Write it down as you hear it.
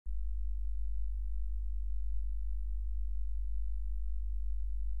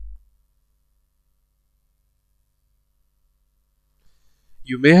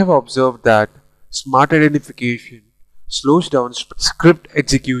You may have observed that smart identification slows down script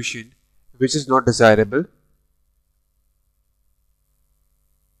execution, which is not desirable.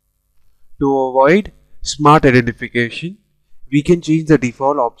 To avoid smart identification, we can change the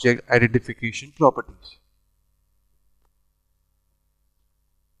default object identification properties.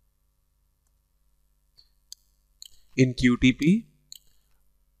 In QTP,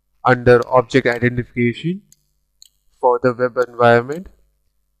 under object identification for the web environment,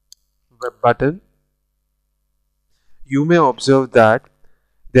 web button, you may observe that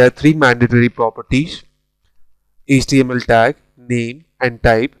there are three mandatory properties: HTML tag, name and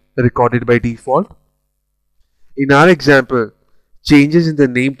type recorded by default. In our example, changes in the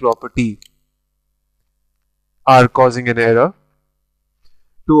name property are causing an error.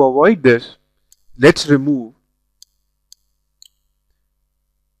 To avoid this, let's remove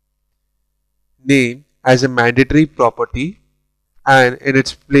name as a mandatory property and in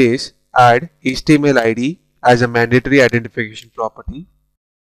its place add HTML ID as a mandatory identification property.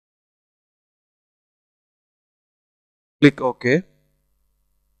 Click OK.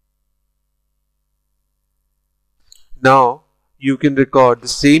 Now you can record the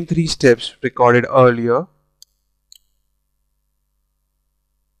same three steps recorded earlier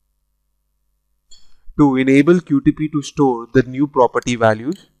to enable QTP to store the new property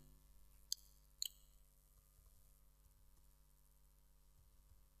values.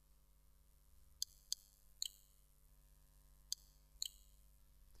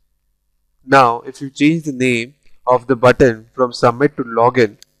 Now if you change the name of the button from submit to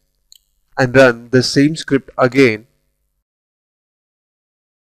login and run the same script again,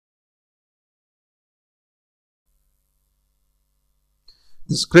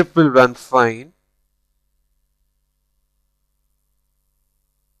 the script will run fine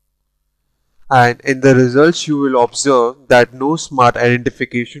and in the results you will observe that no smart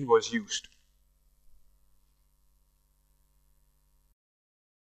identification was used.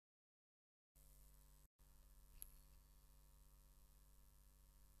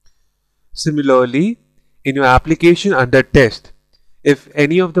 Similarly, in your application under test, if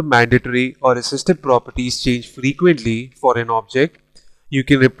any of the mandatory or assisted properties change frequently for an object, you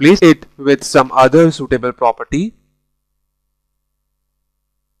can replace it with some other suitable property.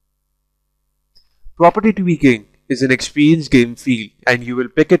 Property tweaking is an experience game field and you will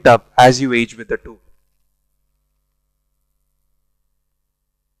pick it up as you age with the tool.